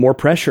get more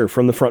pressure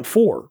from the front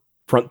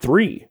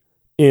three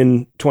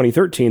in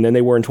 2013 than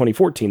they were in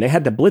 2014. They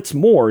had to blitz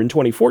more in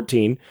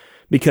 2014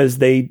 because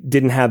they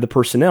didn't have the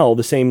personnel,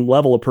 the same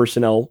level of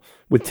personnel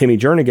with Timmy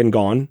Jernigan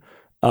gone,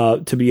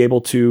 to be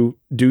able to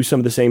do some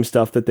of the same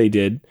stuff that they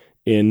did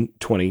in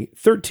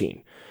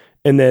 2013.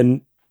 And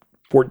then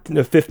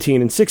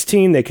 15 and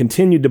 16, they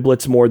continued to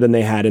blitz more than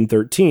they had in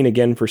 13,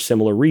 again, for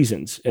similar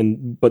reasons.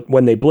 But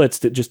when they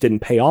blitzed, it just didn't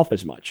pay off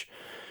as much.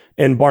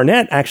 And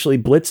Barnett actually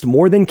blitzed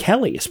more than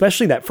Kelly,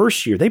 especially that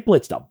first year. They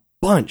blitzed a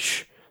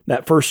bunch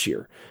that first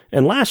year.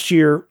 And last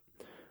year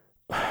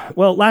they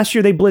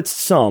blitzed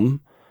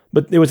some,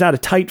 but it was out of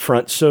tight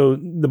front. So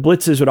the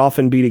blitzes would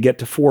often be to get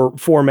to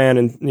four man.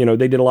 And,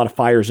 they did a lot of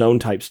fire zone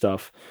type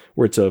stuff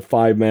where it's a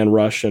 5-man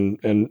rush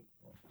and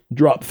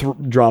drop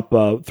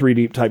 3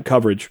 deep type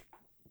coverage.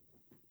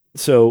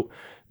 So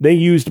they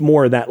used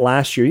more of that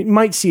last year. You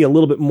might see a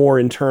little bit more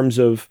in terms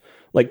of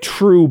like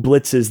true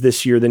blitzes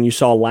this year than you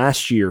saw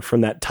last year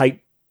from that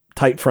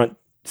tight front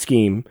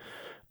scheme.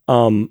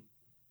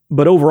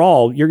 But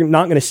overall, you're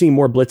not going to see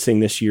more blitzing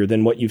this year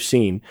than what you've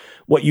seen.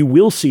 What you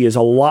will see is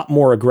a lot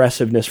more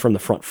aggressiveness from the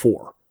front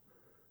four.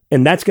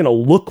 And that's going to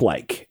look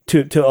like,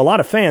 to a lot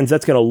of fans,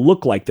 that's going to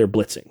look like they're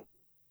blitzing.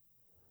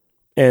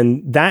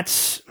 And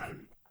that's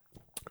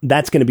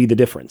going to be the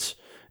difference.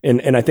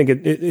 And I think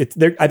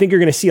I think you're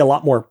going to see a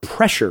lot more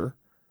pressure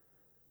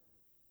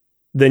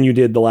than you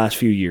did the last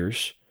few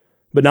years,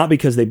 but not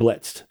because they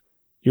blitzed.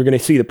 You're going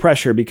to see the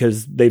pressure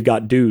because they've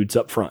got dudes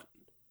up front.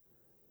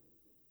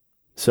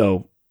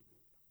 So,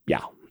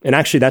 yeah. And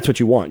actually, that's what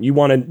you want. You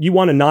want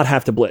to not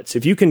have to blitz.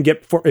 If you can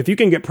get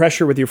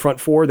pressure with your front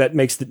four, that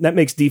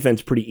makes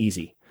defense pretty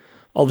easy.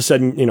 All of a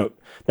sudden,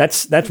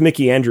 that's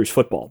Mickey Andrews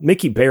football.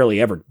 Mickey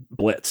barely ever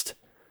blitzed.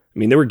 I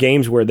mean, there were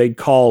games where they'd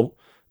call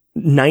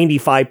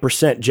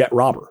 95% jet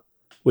robber,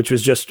 which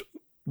was just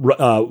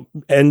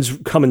ends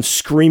coming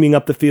screaming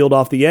up the field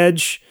off the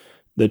edge,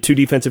 the 2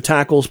 defensive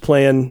tackles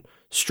playing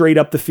straight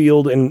up the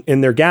field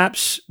in their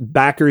gaps.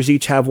 Backers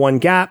each have 1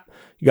 gap.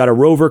 You got a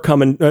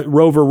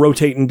rover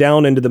rotating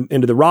down into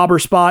the robber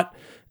spot,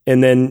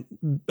 and then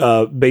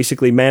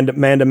basically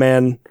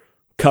man-to-man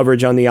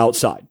coverage on the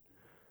outside.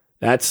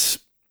 That's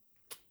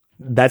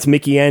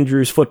Mickey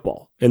Andrews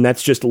football, and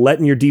that's just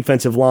letting your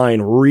defensive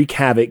line wreak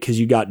havoc because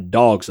you got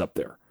dogs up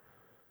there.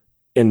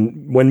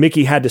 And when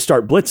Mickey had to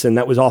start blitzing,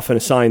 that was often a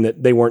sign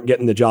that they weren't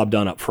getting the job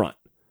done up front.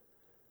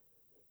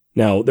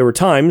 Now, there were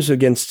times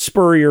against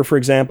Spurrier, for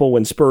example,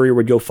 when Spurrier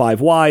would go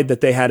 5 wide,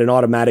 that they had an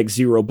automatic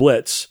 0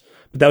 blitz,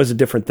 but that was a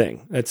different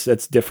thing.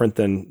 That's different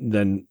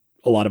than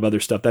a lot of other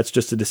stuff. That's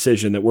just a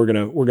decision that we're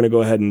gonna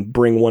go ahead and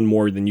bring 1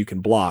 more than you can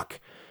block,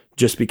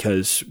 just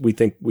because we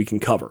think we can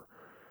cover.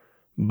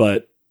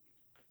 But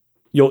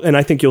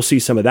I think you'll see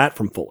some of that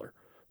from Fuller.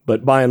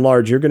 But by and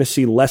large, you're going to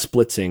see less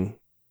blitzing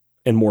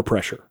and more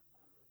pressure.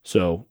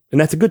 So,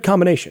 and that's a good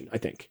combination, I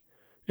think.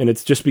 And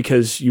it's just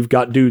because you've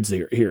got dudes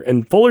here.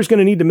 And Fuller's going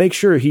to need to make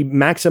sure he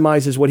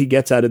maximizes what he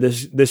gets out of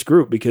this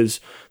group,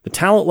 because the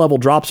talent level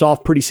drops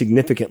off pretty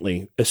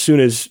significantly as soon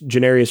as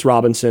Janarius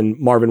Robinson,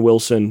 Marvin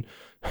Wilson,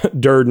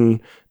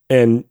 Durden,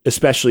 and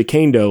especially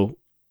Kendo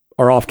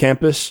are off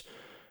campus.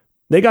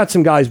 They got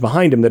some guys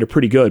behind him that are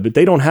pretty good, but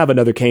they don't have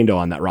another Kendo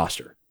on that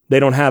roster. They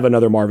don't have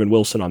another Marvin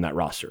Wilson on that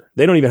roster.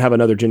 They don't even have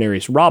another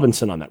Janarius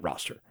Robinson on that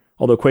roster,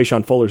 although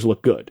Quayshawn Fuller's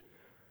look good.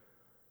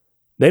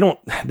 They don't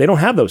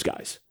have those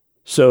guys.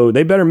 So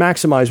they better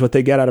maximize what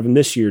they get out of him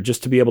this year,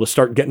 just to be able to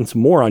start getting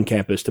some more on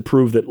campus to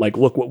prove that, like,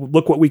 look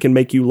what we can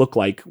make you look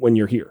like when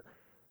you're here.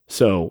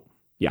 So,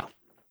 yeah.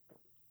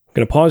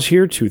 Going to pause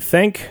here to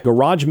thank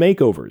Garage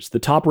Makeovers, the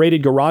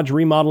top-rated garage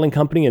remodeling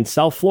company in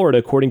South Florida,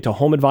 according to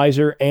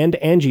HomeAdvisor and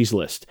Angie's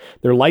List.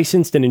 They're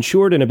licensed and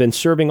insured and have been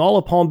serving all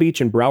of Palm Beach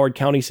and Broward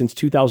County since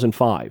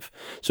 2005.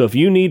 So if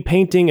you need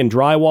painting and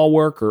drywall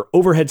work or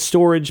overhead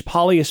storage,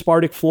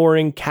 polyaspartic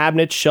flooring,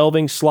 cabinets,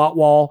 shelving, slot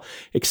wall,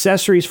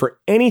 accessories for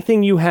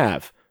anything you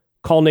have,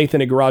 call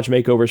Nathan at Garage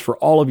Makeovers for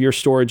all of your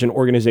storage and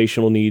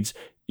organizational needs.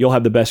 You'll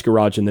have the best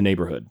garage in the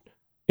neighborhood.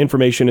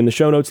 Information in the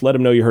show notes. Let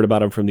them know you heard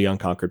about him from the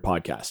Unconquered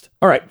podcast.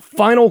 All right,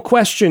 final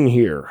question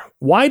here.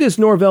 Why does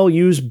Norvell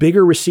use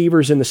bigger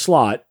receivers in the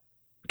slot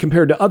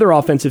compared to other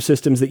offensive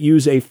systems that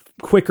use a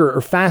quicker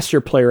or faster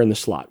player in the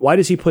slot? Why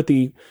does he put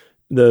the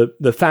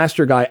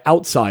faster guy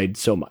outside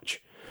so much?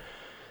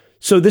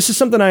 So this is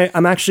something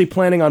I'm actually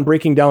planning on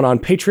breaking down on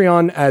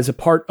Patreon as a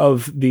part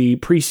of the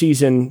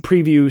preseason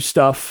preview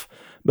stuff.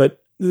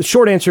 But the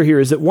short answer here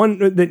is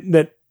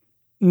that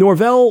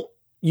Norvell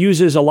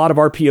uses a lot of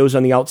RPOs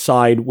on the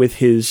outside with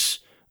his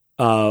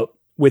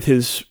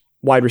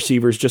wide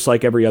receivers, just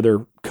like every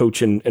other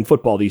coach in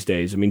football these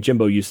days. I mean,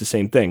 Jimbo used the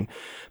same thing.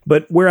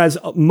 But whereas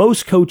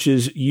most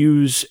coaches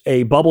use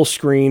a bubble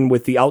screen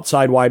with the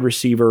outside wide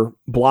receiver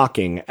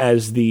blocking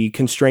as the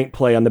constraint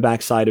play on the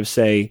backside of,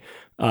 say,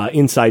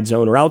 inside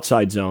zone or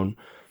outside zone,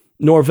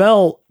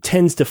 Norvell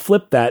tends to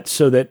flip that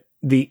so that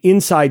the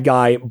inside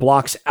guy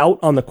blocks out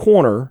on the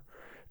corner,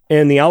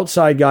 and the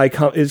outside guy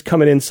is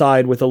coming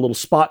inside with a little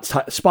spot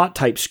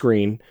type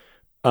screen,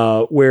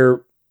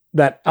 where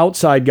that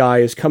outside guy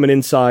is coming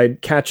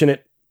inside, catching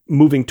it,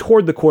 moving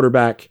toward the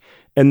quarterback,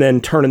 and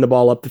then turning the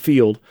ball up the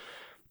field.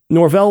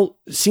 Norvell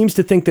seems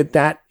to think that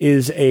that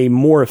is a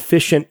more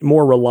efficient,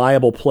 more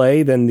reliable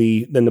play than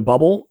the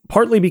bubble,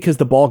 partly because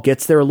the ball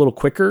gets there a little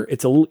quicker.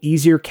 It's a little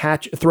easier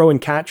throw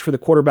and catch for the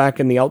quarterback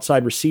and the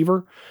outside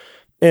receiver.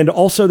 And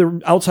also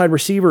the outside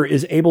receiver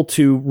is able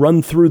to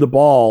run through the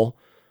ball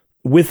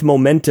with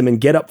momentum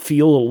and get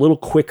upfield a little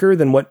quicker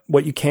than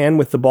what you can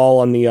with the ball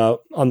on the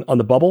on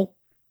the bubble.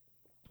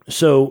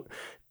 So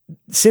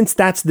since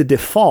that's the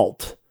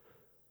default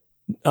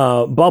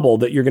bubble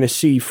that you're going to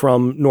see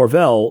from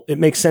Norvell, it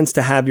makes sense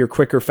to have your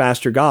quicker,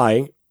 faster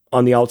guy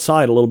on the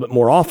outside a little bit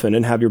more often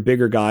and have your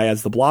bigger guy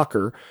as the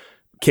blocker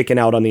kicking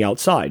out on the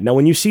outside. Now,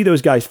 when you see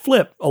those guys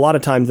flip, a lot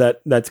of times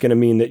that's going to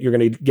mean that you're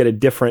going to get a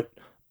different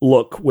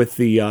look with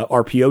the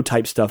RPO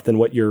type stuff than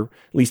what you're,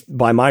 at least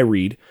by my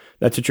read,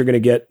 that's what you're going to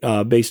get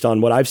based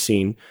on what I've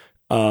seen.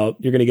 You're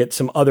going to get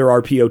some other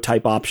RPO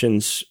type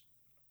options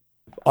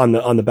on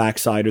the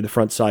backside or the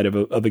front side of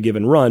a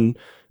given run.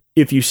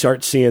 If you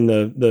start seeing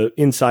the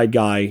inside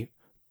guy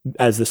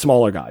as the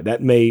smaller guy,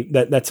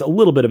 that's a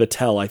little bit of a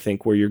tell, I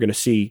think, where you're going to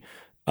see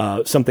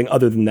something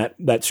other than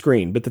that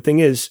screen. But the thing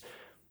is,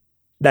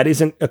 that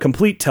isn't a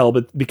complete tell,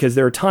 but because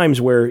there are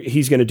times where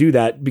he's going to do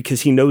that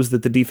because he knows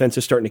that the defense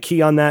is starting to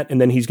key on that, and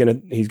then he's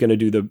going to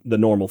do the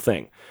normal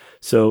thing.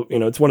 So,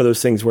 it's one of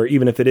those things where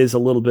even if it is a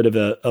little bit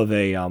of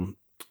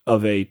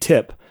a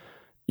tip,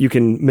 you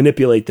can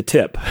manipulate the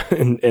tip,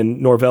 and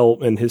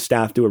Norvell and his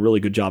staff do a really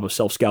good job of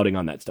self-scouting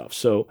on that stuff.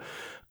 So,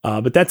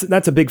 but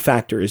that's a big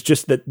factor, is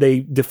just that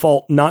they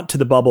default not to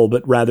the bubble,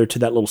 but rather to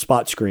that little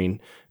spot screen.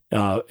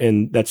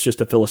 And that's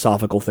just a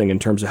philosophical thing in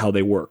terms of how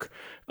they work.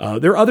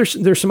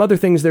 There's some other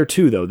things there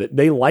too, though, that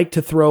they like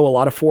to throw a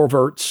lot of four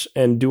verts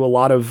and do a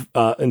lot of,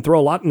 and throw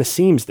a lot in the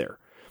seams there.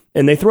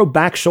 And they throw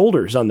back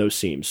shoulders on those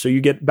seams. So you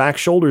get back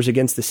shoulders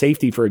against the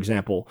safety, for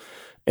example,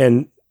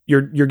 and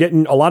you're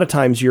getting a lot of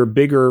times your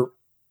bigger,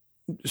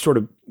 sort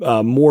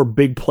of more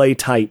big play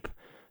type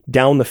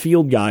down the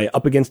field guy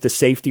up against a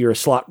safety or a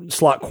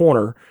slot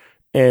corner,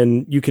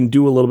 and you can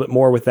do a little bit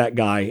more with that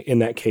guy in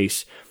that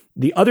case.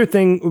 The other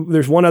thing,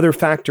 there's one other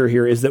factor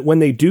here, is that when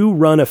they do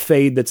run a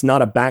fade that's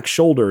not a back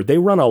shoulder, they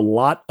run a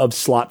lot of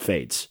slot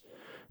fades.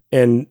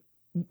 And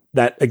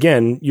that,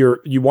 again,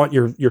 you want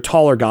your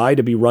taller guy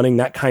to be running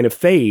that kind of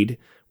fade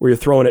where you're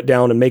throwing it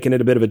down and making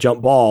it a bit of a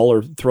jump ball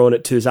or throwing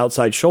it to his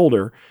outside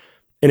shoulder.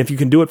 And if you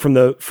can do it from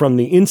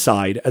the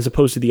inside as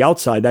opposed to the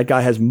outside, that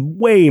guy has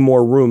way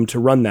more room to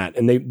run that.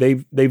 And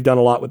they've done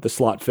a lot with the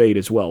slot fade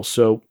as well.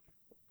 So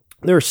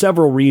there are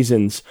several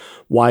reasons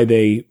why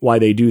they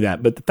do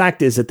that. But the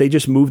fact is that they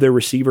just move their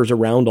receivers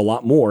around a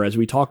lot more, as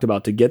we talked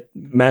about, to get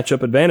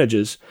matchup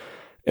advantages.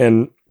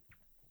 And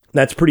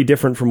that's pretty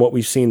different from what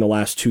we've seen the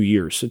last 2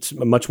 years. It's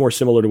much more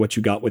similar to what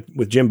you got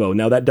with Jimbo.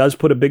 Now, that does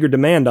put a bigger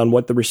demand on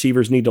what the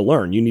receivers need to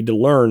learn. You need to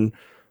learn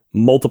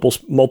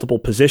multiple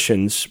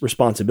positions,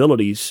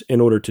 responsibilities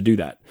in order to do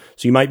that.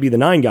 So you might be the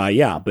 9 guy,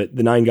 yeah, but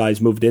the 9 guys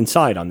moved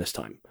inside on this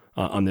time,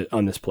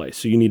 on this play.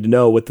 So you need to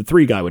know what the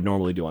 3 guy would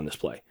normally do on this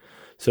play.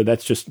 So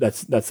that's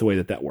the way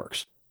that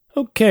works.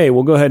 Okay,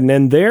 we'll go ahead and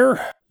end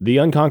there. The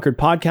Unconquered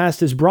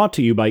Podcast is brought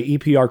to you by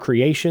EPR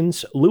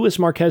Creations, Louis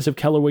Marquez of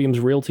Keller Williams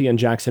Realty in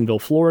Jacksonville,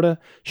 Florida,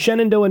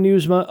 Shenandoah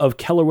Newsma of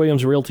Keller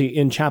Williams Realty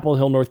in Chapel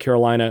Hill, North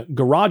Carolina,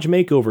 Garage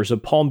Makeovers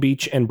of Palm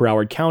Beach and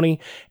Broward County,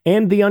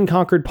 and the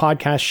Unconquered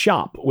Podcast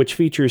Shop, which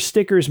features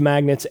stickers,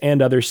 magnets,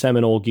 and other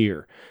Seminole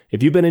gear.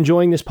 If you've been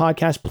enjoying this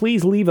podcast,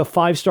 please leave a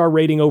 5-star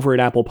rating over at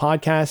Apple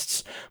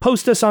Podcasts,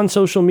 post us on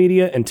social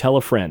media, and tell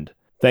a friend.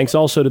 Thanks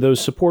also to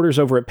those supporters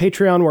over at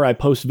Patreon, where I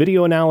post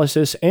video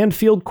analysis and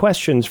field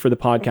questions for the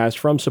podcast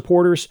from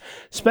supporters.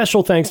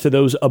 Special thanks to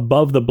those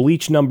above the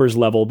bleach numbers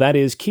level. That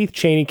is Keith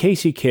Cheney,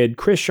 Casey Kidd,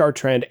 Chris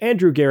Chartrand,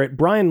 Andrew Garrett,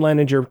 Brian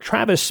Leninger,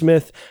 Travis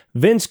Smith,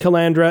 Vince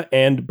Calandra,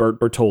 and Bert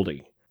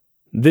Bertoldi.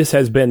 This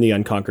has been the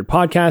Unconquered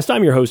Podcast.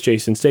 I'm your host,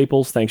 Jason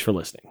Staples. Thanks for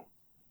listening.